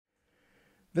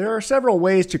There are several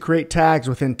ways to create tags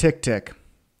within TickTick.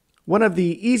 One of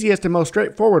the easiest and most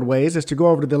straightforward ways is to go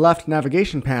over to the left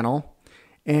navigation panel,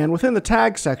 and within the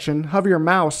Tags section, hover your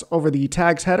mouse over the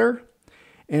Tags header,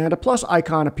 and a plus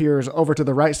icon appears over to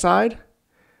the right side.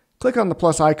 Click on the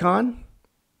plus icon,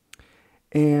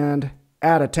 and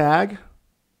add a tag.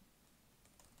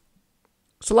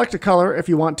 Select a color if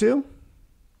you want to.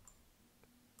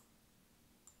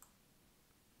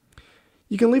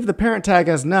 You can leave the parent tag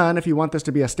as none if you want this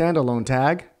to be a standalone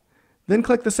tag. Then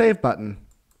click the Save button.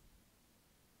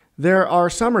 There are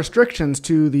some restrictions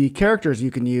to the characters you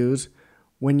can use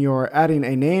when you're adding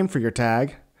a name for your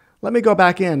tag. Let me go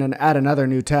back in and add another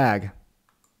new tag.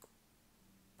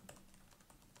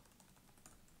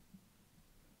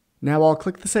 Now I'll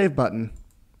click the Save button.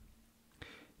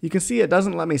 You can see it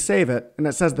doesn't let me save it, and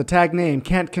it says the tag name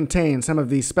can't contain some of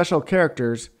these special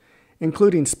characters,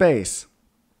 including space.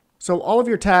 So all of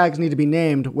your tags need to be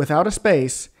named without a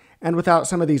space and without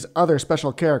some of these other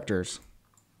special characters.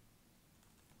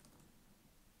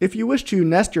 If you wish to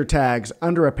nest your tags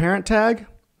under a parent tag,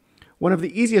 one of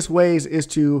the easiest ways is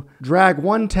to drag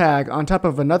one tag on top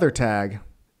of another tag.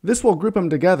 This will group them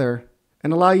together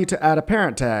and allow you to add a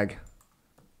parent tag.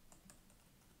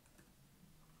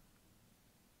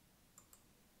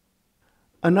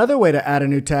 Another way to add a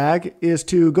new tag is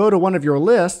to go to one of your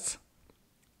lists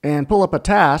and pull up a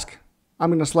task. I'm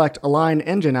going to select Align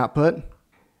Engine Output,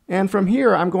 and from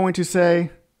here I'm going to say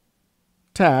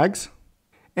Tags,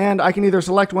 and I can either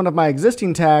select one of my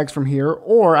existing tags from here,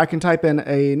 or I can type in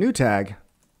a new tag,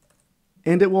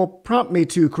 and it will prompt me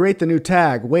to create the new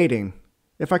tag waiting.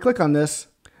 If I click on this,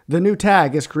 the new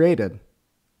tag is created.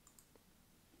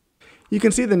 You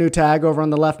can see the new tag over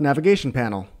on the left navigation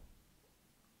panel.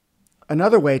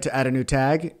 Another way to add a new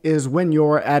tag is when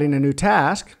you're adding a new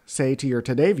task, say to your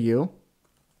Today view.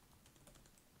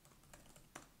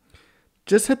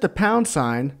 Just hit the pound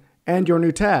sign and your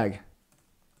new tag.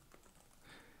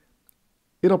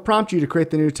 It'll prompt you to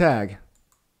create the new tag.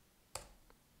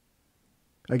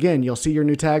 Again, you'll see your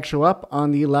new tag show up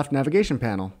on the left navigation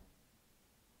panel.